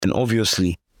And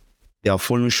obviously, they are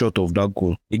falling short of that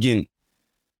goal. Again,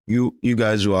 you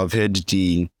guys will have heard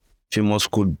the famous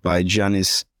quote by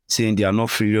Giannis saying they are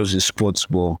not failures in sports,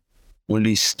 but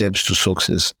only steps to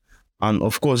success. And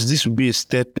of course, this will be a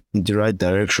step in the right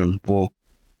direction, but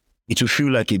it will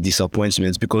feel like a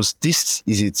disappointment because this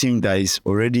is a team that is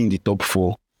already in the top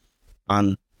four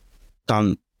and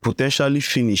can potentially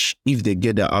finish if they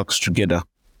get their acts together.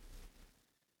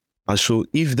 And so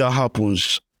if that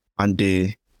happens and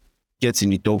they get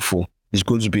in the top four, it's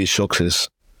going to be a success.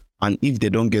 And if they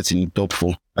don't get in the top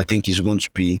four, I think it's going to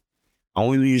be, I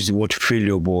won't use the word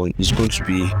failure, but it's going to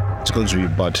be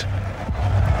bad.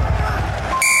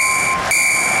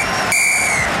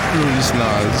 Hello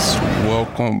listeners,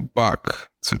 welcome back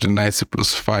to the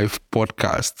 90+5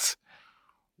 podcast,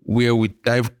 where we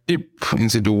dive deep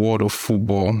into the world of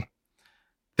football.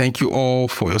 Thank you all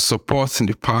for your support in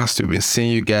the past. We've been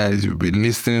seeing you guys, you've been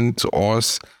listening to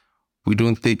us. We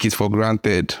don't take it for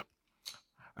granted.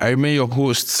 I remain your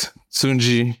host,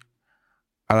 Tunji,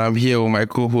 and I'm here with my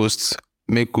co-host,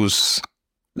 Mekus.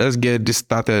 Let's get this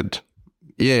started.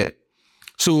 Yeah.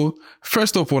 So,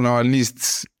 first up on our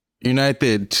list,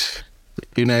 United. So,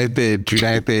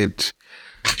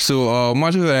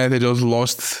 Manchester United just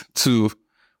lost to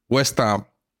West Ham.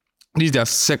 This is their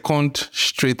second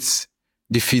straight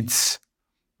defeats,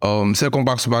 second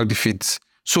back-to-back defeats.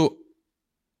 So,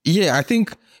 yeah, I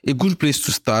think a good place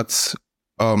to start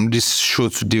this show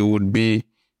today would be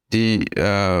the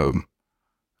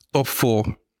top four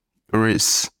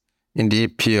race in the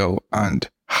APL and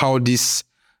how this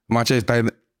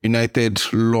Manchester United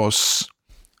loss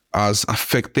has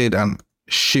affected and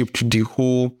shaped the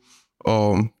whole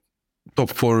top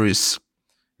four race.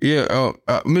 Yeah,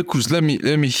 Mekus, let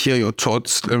me hear your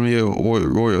thoughts. Let me hear what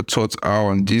your thoughts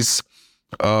are on this.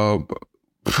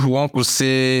 One could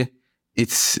say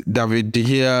it's David De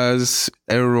Gea's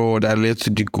error that led to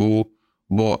the goal,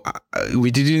 but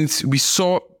we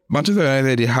saw Manchester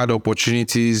United, they had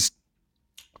opportunities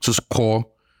to score,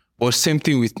 but same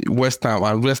thing with West Ham,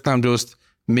 and West Ham just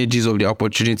made use of the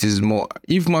opportunities more.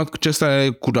 If Manchester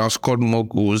United could have scored more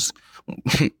goals,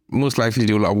 most likely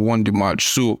they would have won the match.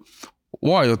 So,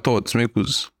 what are your thoughts,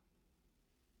 Mekus?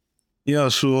 Yeah,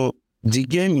 so the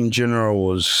game in general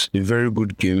was a very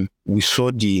good game. We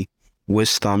saw the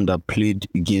West Ham that played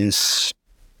against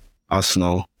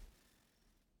Arsenal.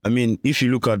 I mean, if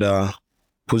you look at the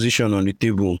position on the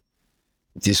table,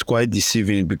 it is quite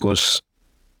deceiving because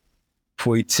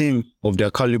for a team of their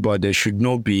caliber, they should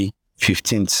not be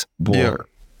 15th, but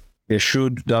they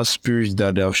showed that spirit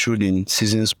that they have showed in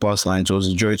seasons past, and it was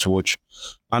a joy to watch.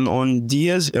 And on the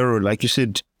year's error, like you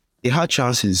said, they had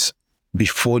chances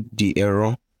before the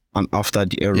error and after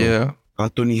the error. Yeah.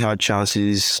 Anthony had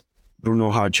chances,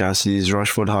 Bruno had chances,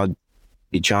 Rashford had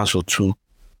a chance or two,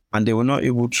 and they were not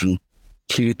able to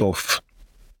kill it off.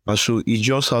 And so he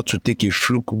just had to take a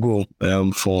fluke goal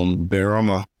from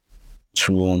Berama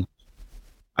to,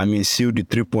 seal the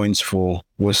 3 points for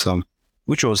West Ham,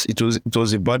 which was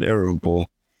a bad error, but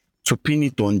to pin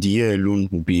it on the year alone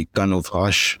would be kind of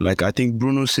harsh. Like I think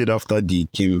Bruno said after the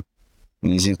game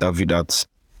in his interview that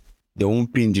they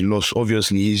won't pin the loss.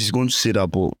 Obviously, he's going to say that,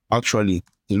 but actually,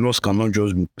 the loss cannot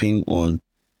just be pinned on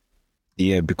the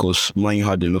year because Man U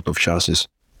had a lot of chances.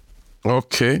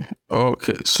 Okay.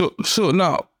 So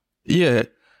now, yeah,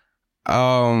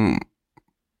 I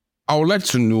would like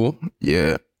to know,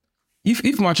 yeah,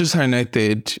 if Manchester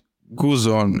United goes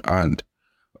on and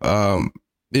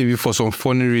maybe for some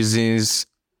funny reasons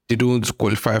they don't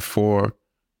qualify for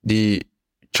the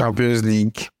Champions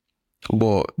League,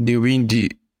 but they win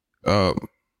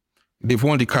they've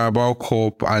won the Carabao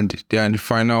Cup and they're in the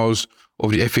finals of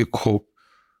the FA Cup,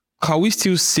 can we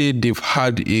still say they've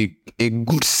had a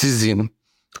good season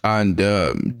and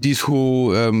this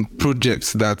whole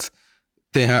project that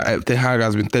Ten Hag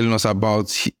has been telling us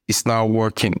about is now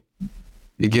working?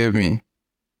 You get me?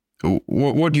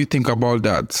 What do you think about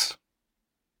that?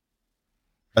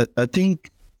 I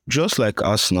think just like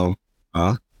Arsenal,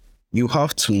 you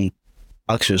have to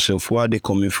ask yourself, where are they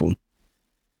coming from?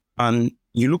 And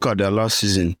you look at their last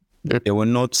season, they were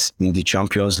not in the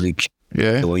Champions League.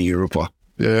 Yeah. They were in Europa.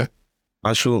 Yeah.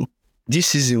 And so this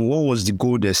season, what was the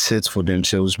goal they set for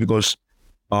themselves? Because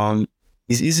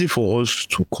it's easy for us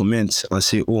to comment and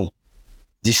say, oh,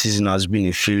 this season has been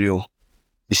a failure.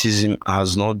 This season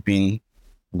has not been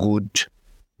good.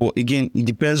 But again, it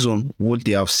depends on what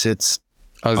they have set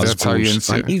as goals.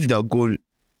 And if their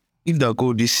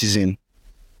goal this season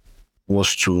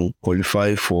was to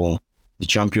qualify for the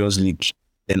Champions League,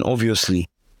 then obviously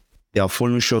they are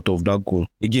falling short of that goal.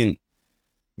 Again,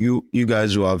 you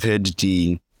guys will have heard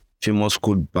the famous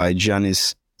quote by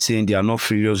Giannis saying they are not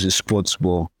failures in sports,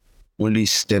 but only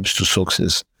steps to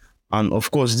success. And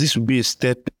of course, this will be a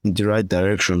step in the right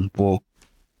direction, but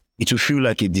it will feel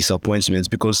like a disappointment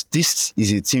because this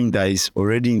is a team that is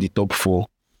already in the top four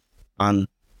and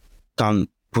can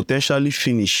potentially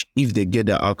finish if they get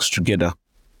their acts together.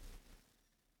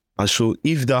 And so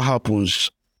if that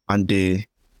happens and they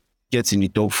get in the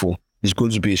top four, it's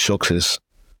going to be a success.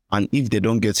 And if they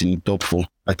don't get in the top four,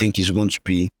 I think it's going to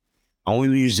be, I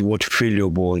won't use the word failure,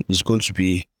 but it's going to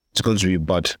be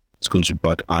bad. It's going to be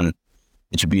bad. And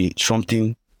it will be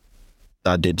something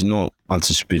that they did not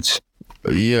anticipate.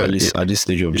 Yeah, at least at this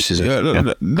stage of the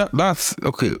season. That's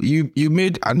okay. You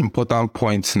made an important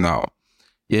point now.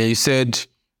 Yeah, you said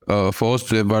for us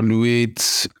to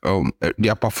evaluate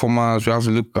their performance, we have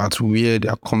to look at where they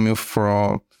are coming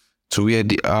from to where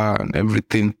they are and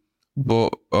everything.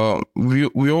 But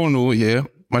we all know,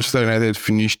 Manchester United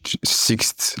finished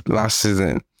 6th last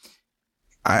season.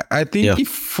 I think if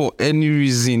for any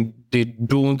reason they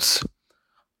don't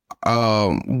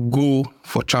go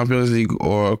for Champions League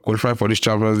or qualify for this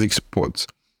Champions League spot,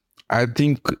 I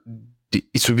think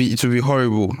it will be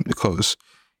horrible because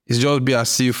it's just be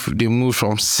as if they move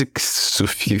from 6th to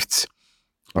 5th,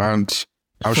 and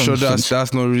I'm sure that's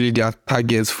not really their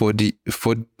target for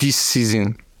this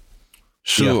season.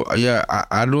 So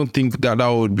I don't think that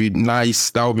would be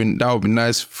nice. That would be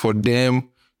nice for them,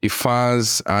 the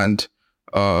fans, and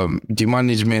the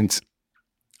management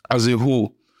as a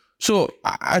whole. So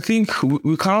I think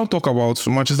we cannot talk about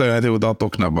Manchester United without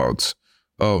talking about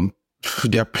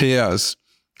their players.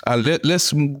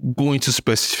 Let's go into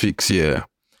specifics here.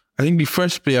 I think the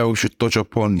first player we should touch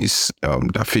upon is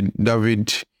David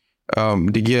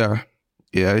De Gea.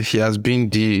 Yeah, he has been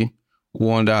the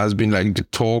one that has been like the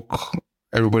talk.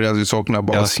 Everybody has been talking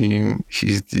about him.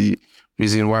 He's the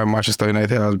reason why Manchester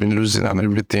United has been losing and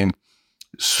everything.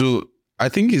 So I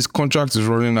think his contract is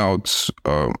running out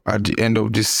at the end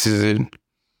of this season,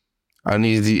 and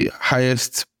he's the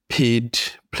highest paid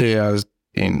players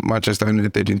in Manchester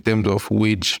United in terms of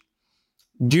wage.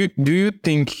 Do you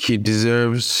think he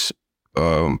deserves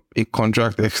a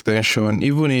contract extension,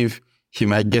 even if he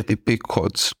might get a pay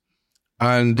cut?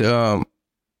 And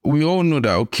we all know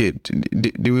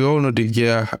that, we all know the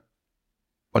guy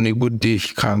on a good day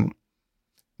he can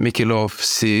make a lot of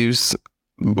saves,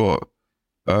 but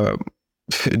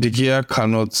De Gea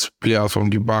cannot play out from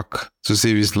the back to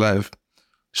save his life.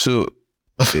 So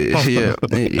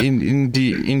in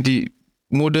the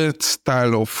modern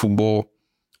style of football,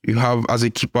 you have, as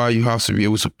a keeper, you have to be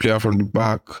able to play out from the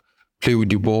back, play with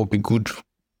the ball, be good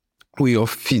with your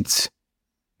feet.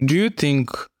 Do you think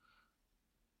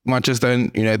Manchester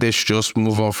United should just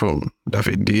move on from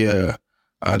David De Gea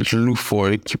and look for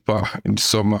a keeper in the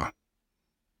summer?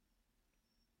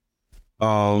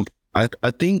 I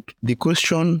think the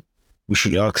question we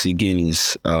should ask again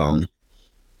is,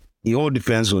 it all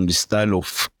depends on the style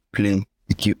of playing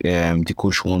the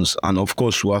coach wants. And of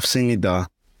course, we have seen it that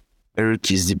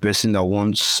Eric is the person that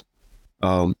wants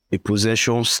a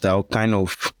possession style kind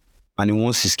of, and he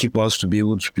wants his keepers to be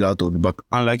able to play out of the back.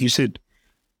 And like you said,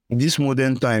 in this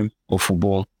modern time of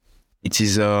football, it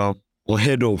is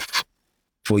unheard of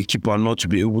for a keeper not to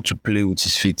be able to play with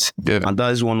his feet. Yeah. And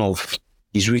that is one of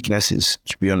his weaknesses,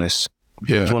 to be honest.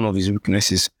 Yeah. It's one of his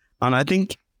weaknesses. And I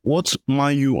think what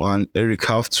Man U and Eric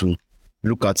have to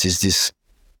look at is this.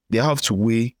 They have to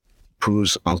weigh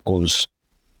pros and cons.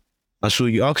 And so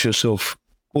you ask yourself,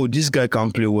 this guy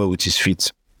can play well with his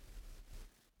feet.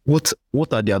 What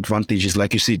are the advantages?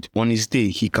 Like you said, on his day,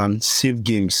 he can save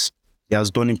games. He has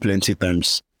done it plenty of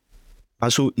times.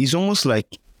 And so it's almost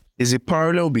like there's a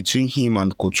parallel between him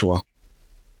and Courtois.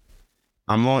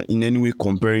 I'm not in any way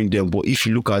comparing them, but if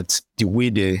you look at the way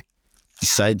they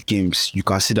decide games, you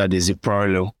can see that there's a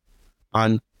parallel.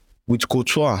 And with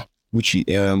Courtois,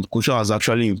 Courtois has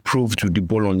actually improved with the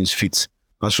ball on his feet.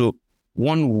 And so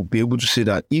one will be able to say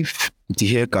that if De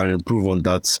Gea can improve on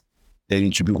that, then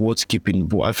it should be worth keeping.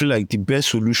 But I feel like the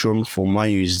best solution for Man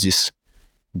U is this.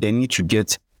 They need to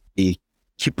get a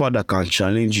keeper that can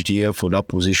challenge De Gea for that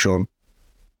position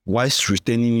whilst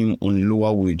retaining him on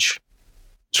lower wage.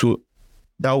 So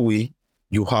that way,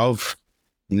 you have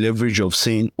the leverage of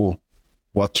saying,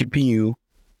 we're keeping you,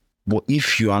 but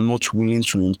if you are not willing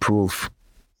to improve,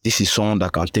 this is someone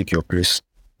that can take your place.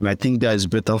 And I think that is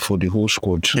better for the whole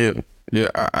squad. Yeah,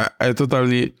 I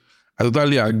totally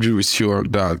agree with you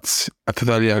on that.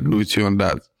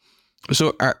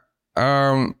 So,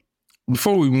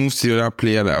 before we move to the other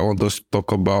player that I want us to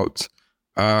talk about,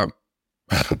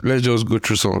 let's just go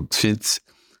through some tweets.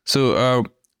 So,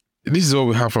 this is what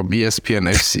we have from ESPN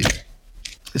FC.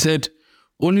 It said,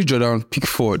 only Jordan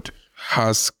Pickford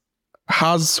has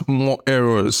has more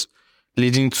errors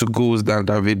leading to goals than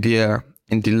David De Gea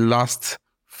in the last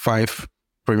 5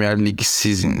 Premier League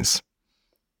seasons.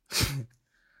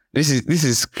 This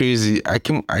is crazy. I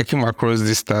came across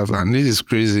this stat and this is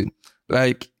crazy.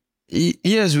 Like,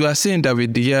 yes, we are saying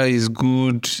David De Gea is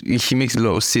good. He makes a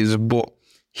lot of saves, but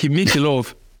he makes a lot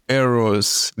of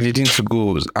errors leading to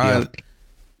goals. And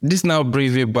this now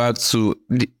brings me back to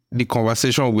the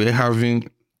conversation we were having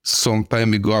some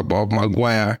time ago about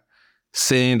Maguire,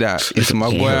 saying that is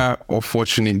Maguire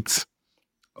unfortunate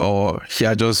or he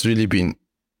had just really been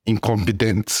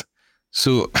incompetent.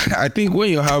 So I think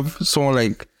when you have someone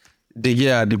like De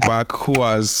Gea at the back who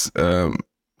has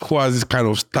this kind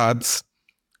of stats,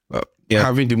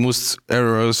 having the most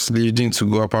errors leading to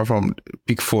go apart from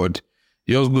Pickford,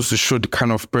 it just goes to show the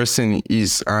kind of person he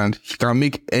is, and he can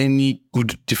make any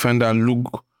good defender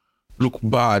look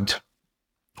bad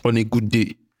on a good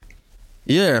day.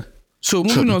 Yeah. So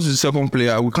moving on to the second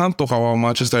player, we can't talk about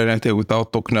Manchester United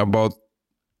without talking about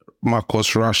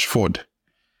Marcus Rashford,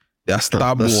 their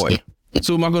star boy.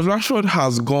 So Marcus Rashford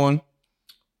has gone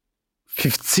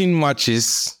 15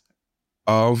 matches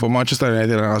for Manchester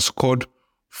United and has scored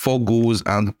 4 goals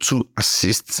and 2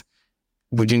 assists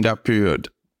within that period.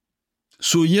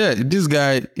 So yeah, this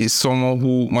guy is someone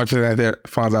who Manchester United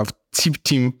fans have tipped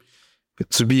him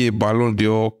to be a Ballon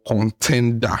d'Or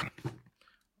contender.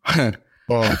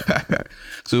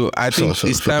 So I think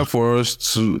it's time for us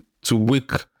to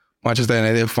wake Manchester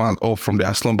United fans up from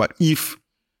their slumber if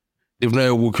they've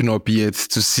not woken up yet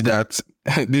to see that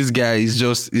this guy is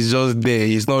just there.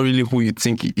 He's not really who you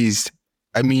think he is.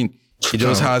 I mean, he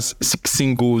just has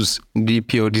 16 goals in the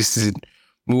EPL this season.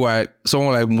 Meanwhile,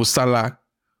 someone like Mo Salah,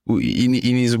 who in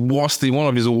one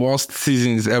of his worst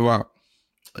seasons ever,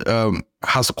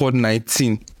 has scored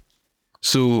 19.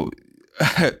 So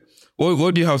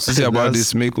what do you have to say about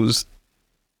this, Mekus?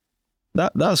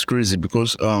 That's crazy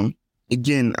because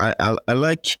again, I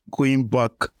like going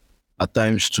back at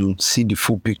times to see the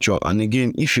full picture. And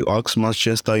again, if you ask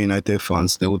Manchester United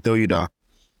fans, they will tell you that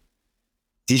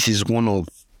this is one of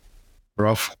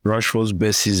Rashford's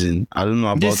best season. I don't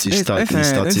know about his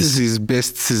statistics. This is his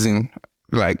best season,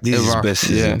 like this ever. Is his best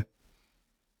season. Yeah.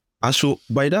 And so,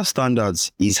 by that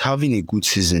standards, he's having a good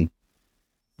season.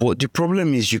 But the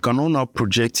problem is, you cannot now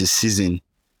project a season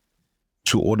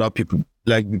to other people.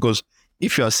 Like, because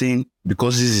if you are saying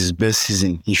because this is his best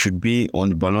season, he should be on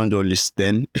the Ballon d'Or list,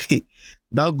 then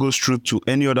that goes through to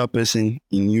any other person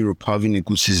in Europe having a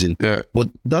good season. Yeah. But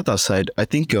that aside, I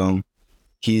think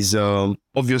he's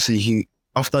obviously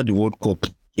after the World Cup,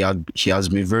 he has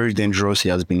been very dangerous. He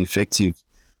has been effective,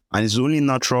 and it's only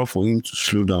natural for him to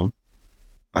slow down.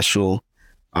 So,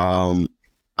 I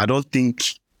don't think.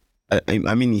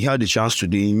 I mean, he had the chance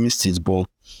today. He missed it, but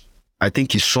I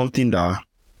think it's something that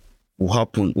will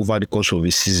happen over the course of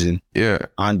a season. Yeah.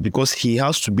 And because he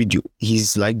has to be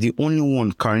he's like the only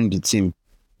one carrying the team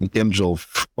in terms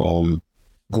of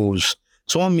goals.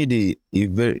 Someone made a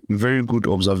very, very good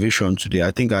observation today.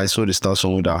 I think I saw the stat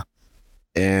somewhere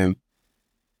that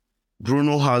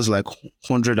Bruno has like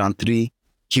 103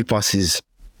 key passes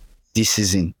this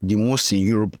season, the most in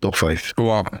Europe top 5.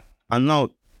 Wow. And now,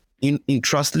 in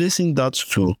translating that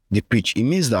to the pitch, it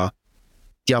means that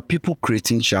there are people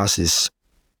creating chances,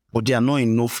 but there are not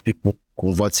enough people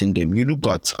converting them. You look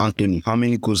at Anthony, how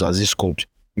many goals has he scored?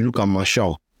 You look at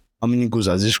Martial, how many goals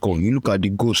has he scored? You look at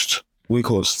the Ghost,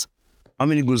 Wakehurst, how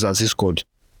many goals has he scored?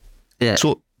 Yeah.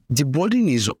 So the burden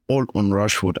is all on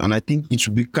Rashford, and I think it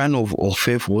would be kind of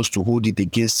unfair for us to hold it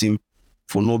against him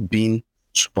for not being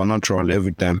supernatural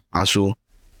every time. And so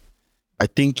I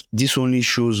think this only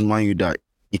shows Man U that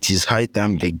it is high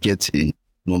time they get a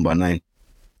number 9.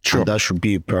 Sure. And that should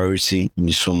be a priority in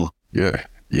the summer. Yeah,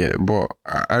 but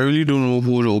I really don't know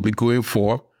who they'll be going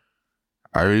for.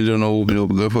 It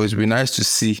would be nice to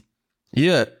see.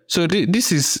 Yeah, so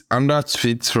this is another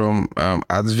tweet from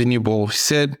at Vinny Ball. He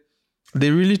said they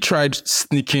really tried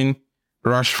sneaking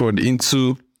Rashford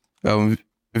into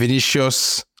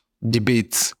Vinicius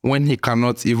debates when he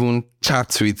cannot even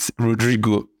chat with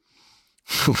Rodrigo.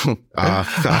 So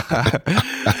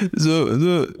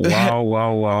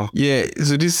wow. Yeah,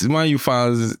 so this Man U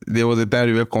fans, there was a time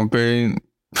they were comparing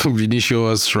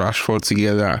Vinicius, Rashford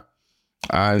together,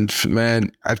 and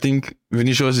man, I think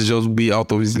Vinicius is just be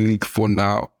out of his league for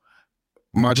now.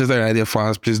 Manchester United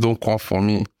fans, please don't come for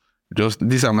me. Just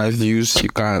these are my views. You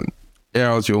can air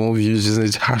out your own views using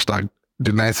the hashtag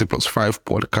the 90+5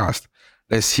 podcast.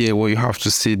 Let's hear what you have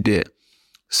to say there.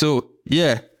 So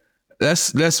yeah.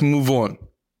 Let's move on.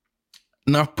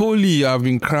 Napoli have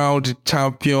been crowned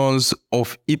champions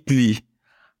of Italy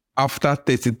after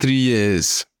 33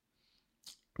 years.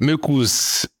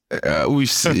 Mekus,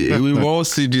 we've all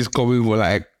seen this coming for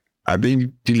like, I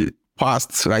think the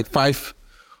past like five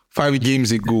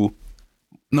games ago.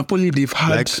 Napoli, they've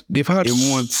had a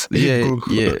month yeah, ago.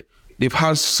 yeah. They've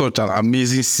had such an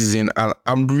amazing season, and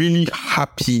I'm really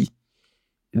happy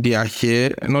they are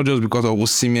here. Not just because of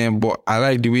Osimhen, but I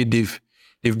like the way they've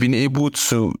been able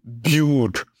to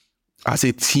build as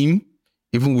a team.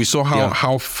 Even we saw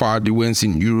how far they went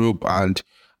in Europe, and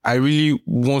I really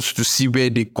want to see where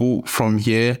they go from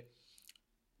here.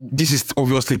 This is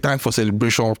obviously time for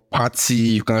celebration, party.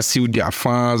 You can see their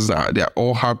fans, they're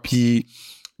all happy.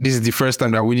 This is the first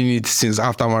time they're winning it since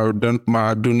after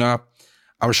Maradona.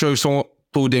 I'm sure if someone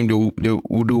told them they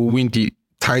would win the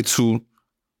title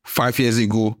 5 years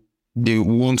ago, they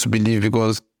won't believe,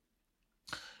 because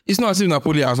it's not as if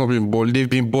Napoli has not been balling. They've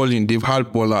been balling. They've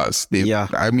had ballers. They had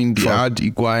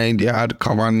Higuain, they had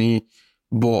Cavani,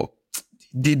 but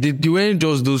they weren't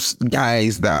just those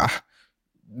guys that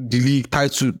the league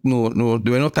title. No,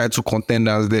 they were not title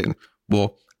contenders then.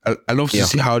 But I love to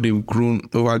see how they've grown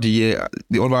over the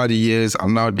years,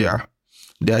 and now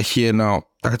they're here now,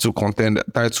 title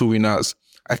winners.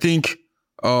 I think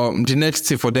the next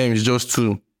thing for them is just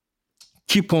to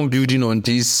keep on building on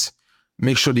this.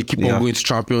 Make sure they keep on going to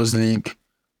Champions League.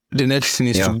 The next thing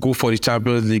is to go for the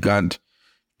Champions League and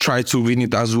try to win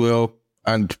it as well,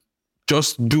 and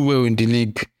just do well in the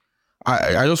league.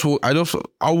 I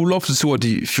would love to see what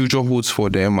the future holds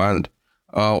for them, and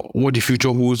what the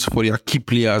future holds for their key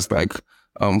players like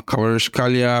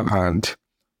Kvaratskhelia and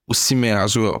Osimhen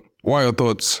as well. What are your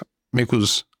thoughts,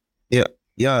 Mekus?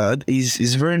 Yeah,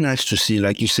 it's very nice to see.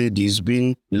 Like you said, it's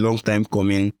been a long time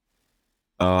coming.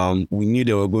 We knew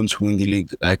they were going to win the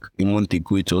league like a month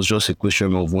ago. It was just a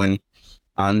question of when.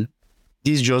 And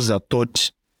this is just their third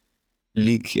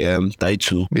league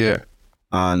title. Yeah.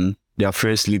 And their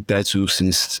first league title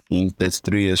since in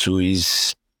 33 years. So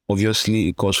it's obviously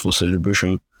a cause for celebration.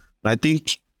 And I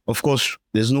think, of course,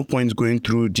 there's no point going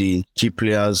through the key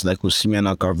players like Osimhen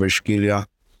and Kvaratskhelia.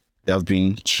 They have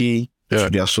been key to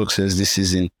their success this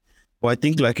season. But I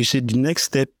think, like you said, the next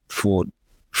step for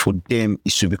them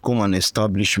is to become an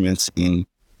establishment in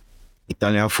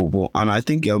Italian football. And I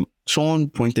think someone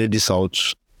pointed this out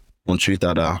on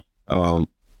Twitter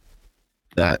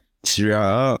that Serie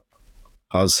A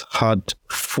has had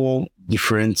 4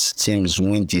 different teams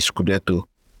win the Scudetto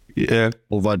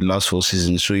over the last 4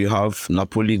 seasons. So you have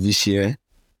Napoli this year.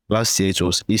 Last year it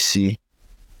was AC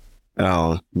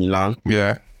Milan.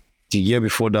 Yeah. The year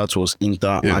before that was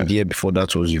Inter, and the year before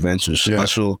that was Juventus. Yeah. And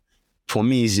so for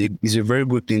me, it's a very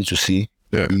good thing to see.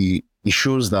 Yeah. It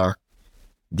shows that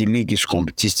the league is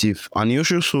competitive, and it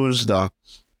also shows that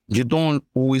you don't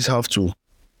always have to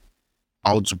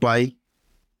outbuy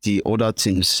the other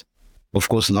teams. Of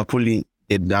course, Napoli,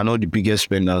 they are not the biggest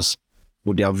spenders,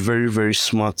 but they are very, very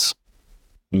smart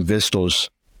investors,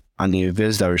 and they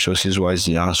invest their resources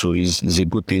wisely. And so it's a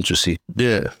good thing to see.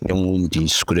 Yeah. They won the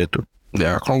Scudetto.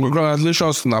 Yeah.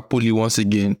 Congratulations to Napoli once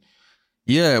again.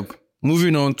 Yeah.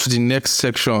 Moving on to the next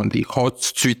section, the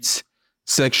hot tweet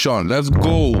section. Let's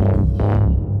go.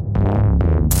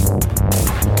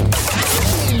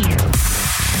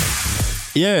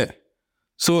 Yeah.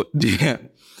 So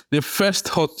the first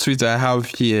hot tweet I have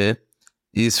here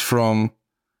is from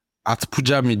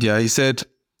 @Puja Media. He said,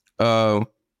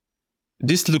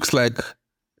 this looks like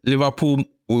Liverpool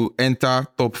will enter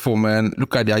top 4, man.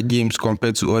 Look at their games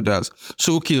compared to others.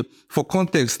 So, okay, for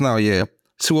context now,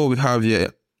 see what we have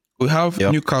here. We have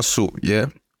Newcastle,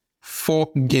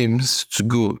 4 games to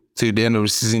go till the end of the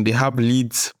season. They have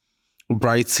Leeds,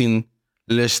 Brighton,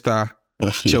 Leicester,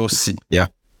 Chelsea. Yeah.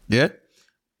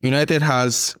 United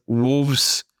has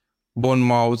Wolves,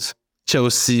 Bournemouth,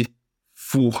 Chelsea,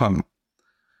 Fulham.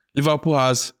 Liverpool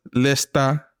has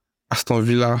Leicester, Aston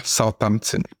Villa,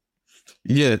 Southampton.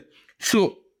 Yeah.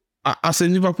 So, as a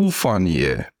Liverpool fan,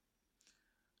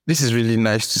 this is really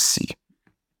nice to see.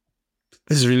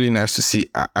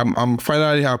 I'm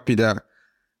finally happy that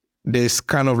there's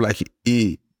kind of like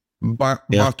a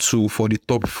battle for the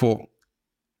top 4.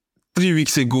 3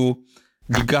 weeks ago,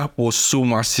 the gap was so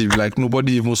massive, like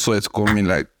nobody even saw it coming.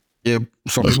 Like,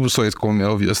 some people saw it coming,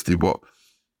 obviously, but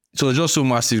it was just so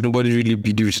massive, nobody really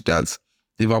believed that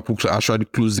Liverpool could actually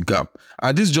close the gap.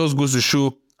 And this just goes to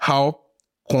show how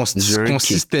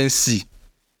consistency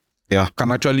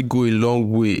can actually go a long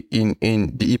way in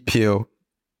the EPL.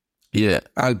 Yeah,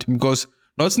 and because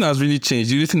nothing has really changed.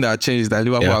 The only thing that changed is that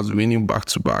Liverpool has winning back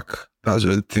to back. That's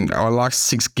the thing. Our last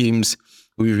 6 games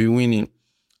we've been winning,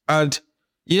 and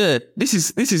this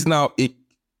is now a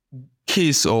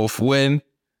case of when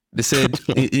they said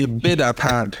a bet at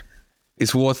hand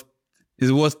is worth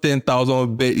is worth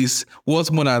 10,000 beds. Is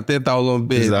worth more than 10,000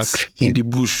 beds Exactly. in the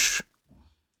bush.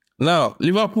 Now,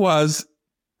 Liverpool has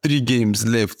 3 games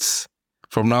left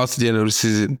from now to the end of the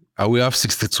season, and we have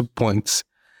 62 points.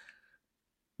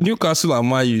 Newcastle and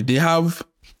Man U, they have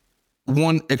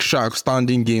 1 extra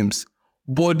outstanding games,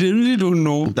 but they really don't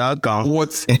know That can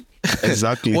what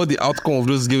exactly what the outcome of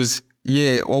those games,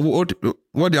 or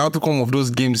what the outcome of those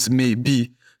games may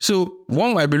be. So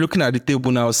one might be looking at the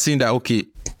table now, seeing that okay,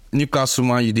 Newcastle,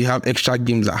 Man U, they have extra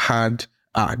games at hand.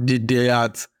 They are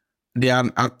at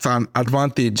an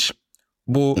advantage,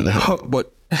 but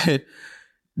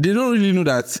they don't really know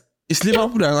that it's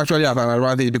Liverpool that are actually at an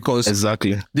advantage because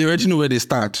exactly. they already know where they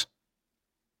start.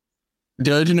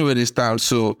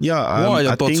 So Yeah, what are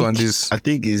your I thoughts think, on this? I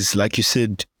think it's like you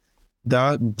said,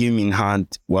 that game in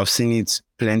hand. We have seen it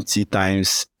plenty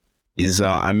times. Is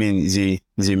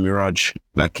is a mirage.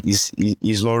 Like it's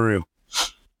not real.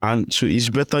 And so it's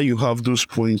better you have those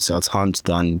points at hand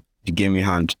than the game in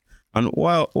hand. And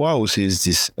why I will say is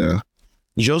this, it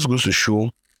just goes to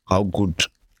show how good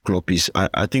Klopp is.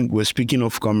 I think we're speaking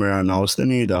off camera and I was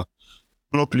telling you that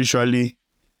Klopp literally,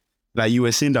 like you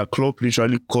were saying that Klopp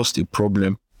literally caused a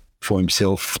problem for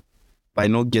himself by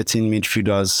not getting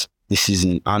midfielders this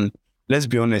season. And let's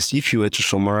be honest, if you were to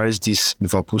summarize this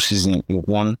Liverpool season in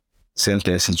one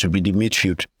sentence, it would be the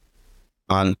midfield.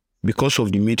 And because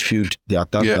of the midfield, the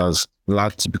attack has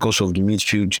lacked. Because of the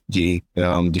midfield, the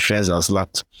defense has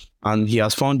lacked. And he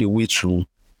has found a way to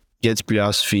get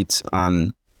players fit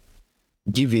and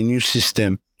give a new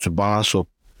system to balance up.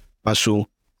 And so,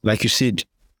 like you said,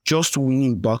 just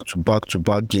winning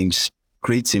back-to-back games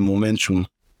creates a momentum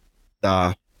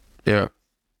that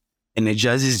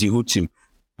energizes the whole team.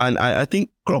 And I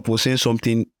think Klopp was saying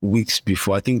something weeks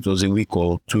before. I think it was a week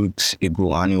or 2 weeks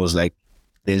ago, and he was like,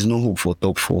 there's no hope for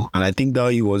top 4. And I think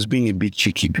that he was being a bit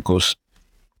cheeky because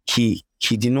he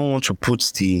did not want to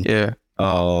put the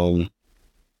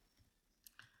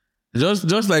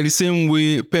just like the same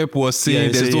way Pep was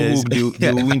saying, there's no hope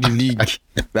they'll win the league.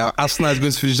 That Arsenal is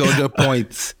going to finish 100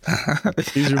 points.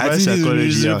 It's reverse psychology.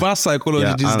 It's reverse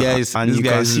psychology. These guys, and you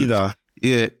can see that.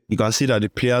 Yeah, you can see that the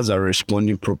players are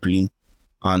responding properly,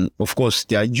 and of course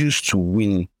they are used to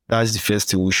winning. That's the first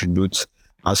thing we should do.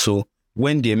 And so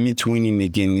when they meet winning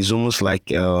again, it's almost like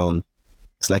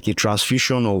it's like a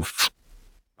transfusion of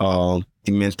the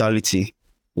mentality.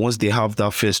 Once they have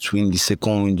that first win, the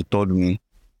second win, the third win,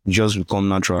 it just become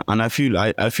natural. And I feel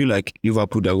like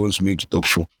Liverpool are going to make the top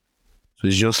 4. So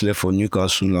it's just left for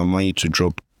Newcastle and Man U to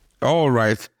drop. All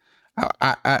right.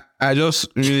 I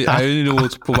really don't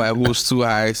want to put my hopes too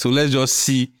high. So let's just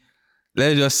see.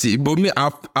 But me,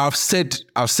 I've said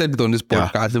it on this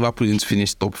podcast. Liverpool didn't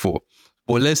finish top 4.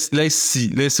 But let's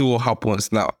see what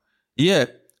happens now. Yeah.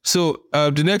 So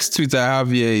the next tweet I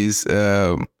have here is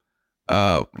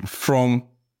from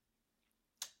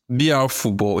BR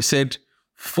Football. It said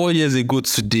 4 years ago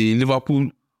today,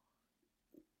 Liverpool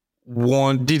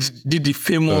did the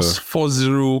famous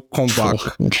 4-0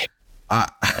 comeback. I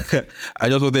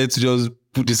just wanted to just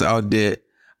put this out there.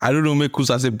 I don't know,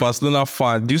 Mekus, as a Barcelona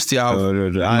fan, do you still have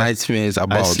nightmares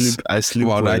about I sleep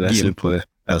about well, that game?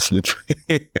 I sleep.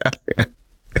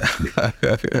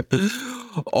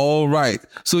 All right.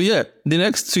 So yeah, the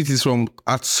next tweet is from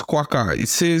 @Squawker. It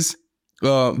says,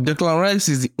 Declan Rice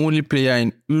is the only player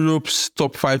in Europe's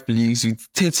top 5 leagues with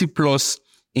 30 plus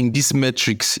in these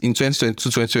metrics in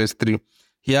 2022-2023.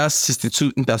 He has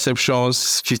 62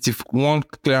 interceptions, 51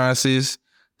 clearances,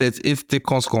 38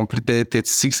 tackles completed,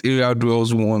 36 aerial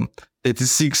duels won,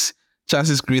 36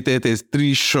 chances created,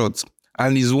 33 shots,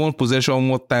 and he's won possession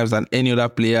more times than any other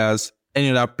player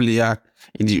in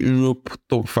the Europe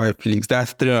top 5 leagues.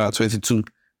 That's 322.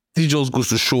 This just goes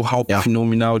to show how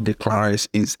phenomenal Declan Rice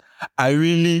is. I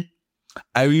really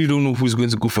don't know who's going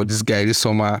to go for this guy this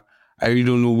summer. I really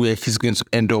don't know where he's going to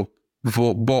end up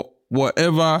before, but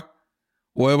whatever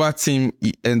team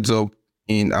he ends up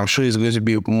in, I'm sure it's going to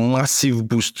be a massive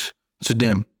boost to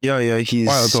them. Yeah, What are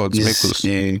your thoughts,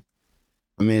 Mekus?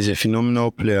 He's a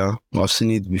phenomenal player. I've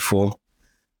seen it before.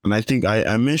 And I think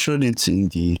I mentioned it in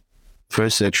the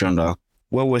first section that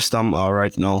where West Ham are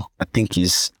right now, I think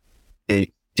is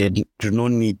they do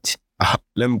not need,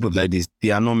 let me put it like this,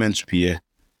 they are not meant to be here.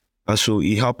 And so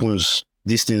it happens,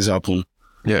 these things happen.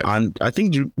 Yeah. And I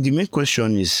think the main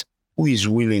question is, who is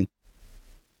willing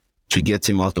to get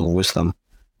him out of West Ham?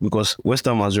 Because West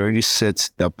Ham has already set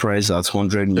their price at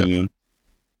 100 million.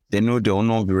 They know they will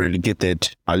not be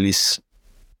relegated. At least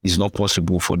it's not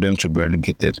possible for them to be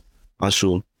relegated. And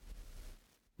so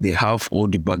they have all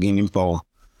the bargaining power.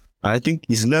 And I think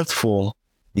it's left for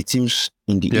the teams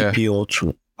in the EPL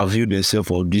to avail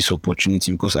themselves of this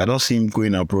opportunity, because I don't see him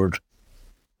going abroad.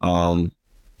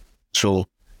 So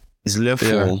it's left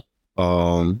for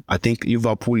I think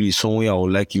Liverpool is somewhere I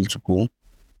would like him to go.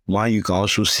 Man, you can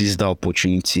also seize that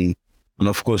opportunity. And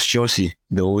of course, Chelsea,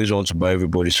 they always want to buy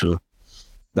everybody, so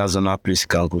that's another place you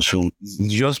can go. So it'd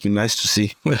just be nice to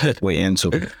see where it ends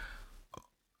up.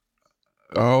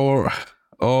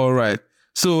 All right.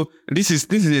 So this is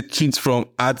a tweet from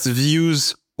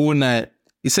 @views09.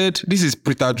 He said, "This is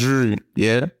Peter Drury,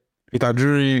 yeah. Peter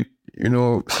Drury,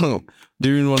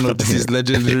 during one of his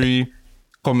legendary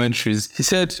commentaries, he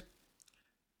said,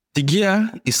 De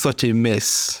Gea is such a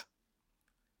mess.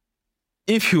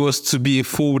 If he was to be a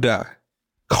folder,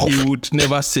 he would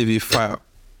never save a file."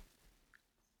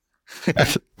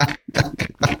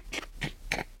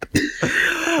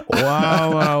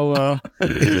 Wow.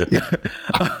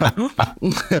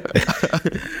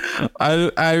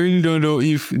 I really don't know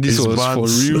if this was for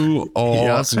real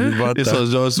or this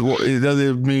was just it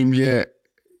doesn't mean yeah.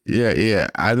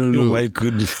 I don't know. Oh my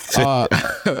goodness.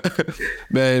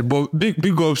 Man, but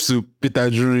big ups to Peter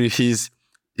Drury. He's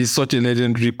such a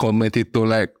legendary commentator.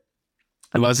 Like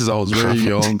ever since I was very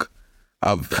young,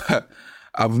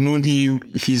 I've known him.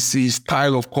 His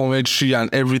style of commentary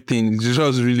and everything is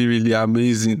just really, really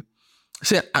amazing.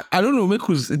 Say, I don't know,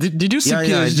 Mekus, did you see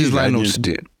PSG's lineup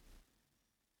today?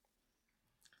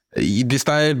 They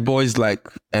started boys like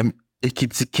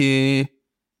Ekitike,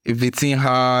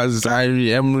 Vitinha,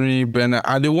 Zaire, Emery, Bernard,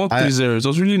 and they won 3-0. It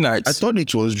was really nice. I thought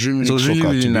it was dreaming. It was really,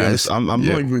 really nice. I'm not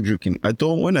even joking. I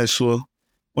thought when I saw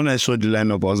the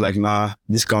lineup, I was like, nah,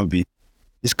 this can't be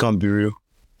real.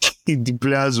 The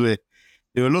players there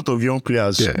were a lot of young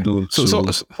players, though. So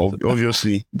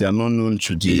obviously they are not known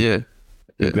to the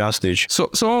player stage. So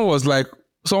someone like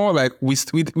with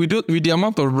the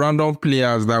amount of random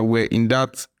players that were in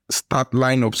that start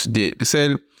lineup today, they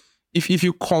said if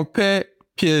you compare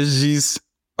PSG's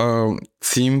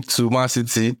team to Man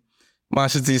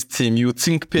City's team, you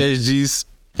think PSG's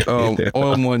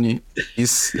oil money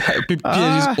is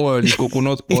PSG's oil, is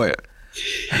coconut oil.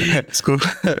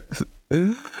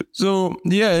 So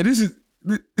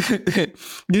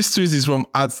this tweet is from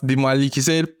 @DeMalik. He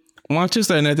said,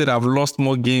 Manchester United have lost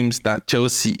more games than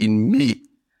Chelsea in May.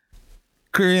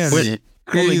 Crazy.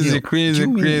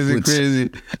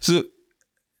 So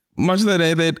Manchester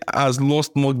United has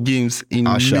lost more games in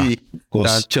May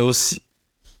than Chelsea.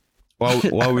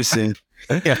 What are we saying?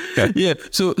 Yeah.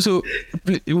 So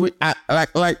like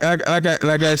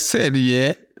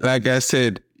I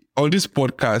said on this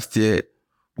podcast,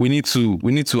 we need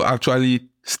to actually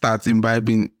start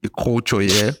imbibing a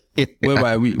culture,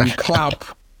 whereby we clap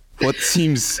for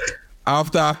teams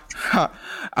after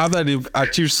they've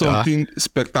achieved something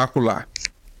spectacular.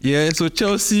 Yeah, so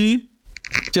Chelsea,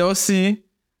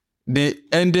 they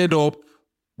ended up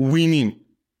winning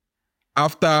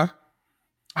after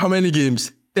how many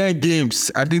games? 10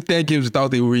 games. I think 10 games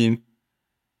without a win.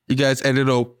 You guys ended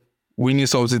up winning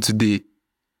something today.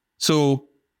 So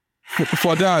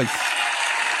for that,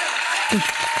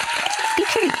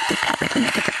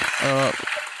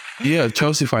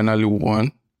 Chelsea finally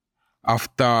won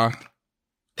after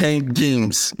 10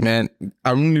 games, man.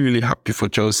 I'm really, really happy for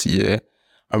Chelsea, yeah.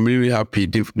 I'm really happy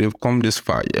they've come this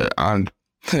far, yeah. And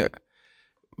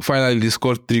finally they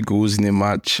scored 3 goals in a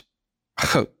match.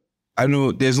 I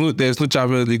know there's no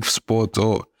Champions League spot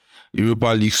or Europa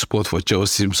League spot for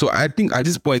Chelsea. So I think at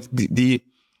this point the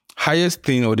highest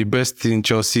thing or the best thing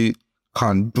Chelsea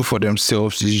can do for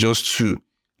themselves is just to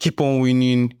keep on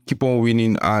winning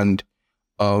and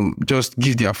just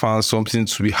give their fans something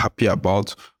to be happy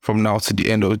about from now to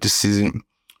the end of the season.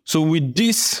 So with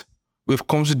this, we've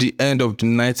come to the end of the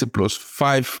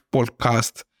 90+5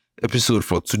 podcast episode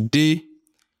for today.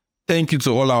 Thank you to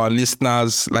all our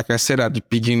listeners. Like I said at the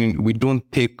beginning, we don't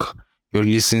take your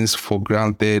listens for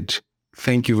granted.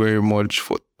 Thank you very much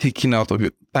for taking out of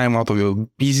your time out of your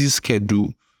busy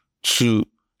schedule to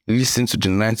listen to the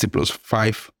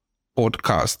 90+5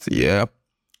 podcast. Yeah,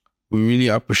 we really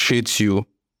appreciate you.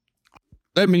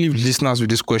 Let me leave listeners with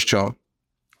this question.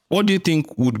 What do you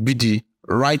think would be the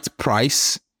right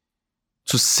price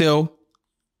to sell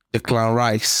the Clan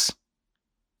Rice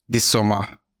this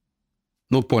summer?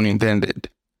 No pun intended.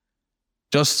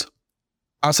 Just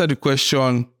answer the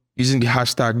question using the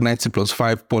hashtag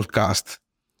 90+5 podcast,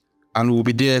 and we'll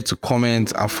be there to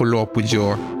comment and follow up with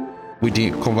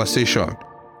the conversation.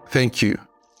 Thank you.